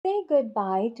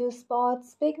goodbye to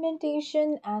spots,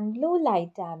 pigmentation, and low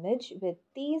light damage with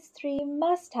these three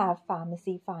must have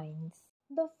pharmacy finds.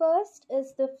 The first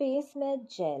is the FACEMED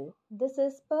Gel. This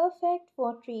is perfect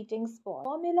for treating spots. The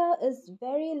formula is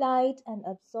very light and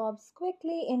absorbs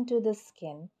quickly into the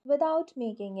skin without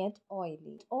making it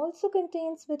oily. It also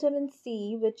contains vitamin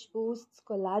C, which boosts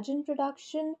collagen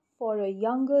production for a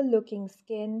younger looking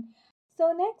skin.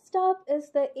 So next up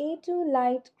is the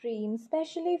A2LITE Cream,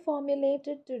 specially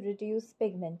formulated to reduce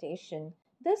pigmentation.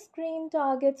 This cream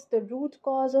targets the root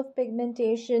cause of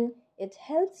pigmentation. It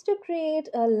helps to create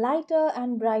a lighter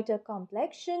and brighter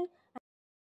complexion.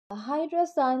 A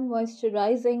Hydrasun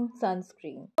Moisturising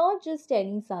Sunscreen. Not just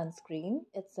any sunscreen,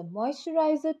 it's a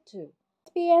moisturizer too.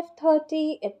 SPF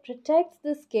 30, it protects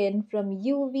the skin from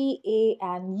UVA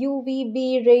and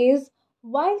UVB rays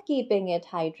while keeping it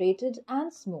hydrated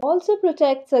and smooth. Also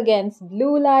protects against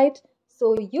blue light,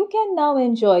 so you can now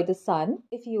enjoy the sun.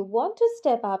 If you want to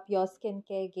step up your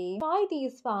skincare game, try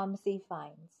these pharmacy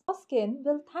finds. Your skin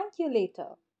will thank you later.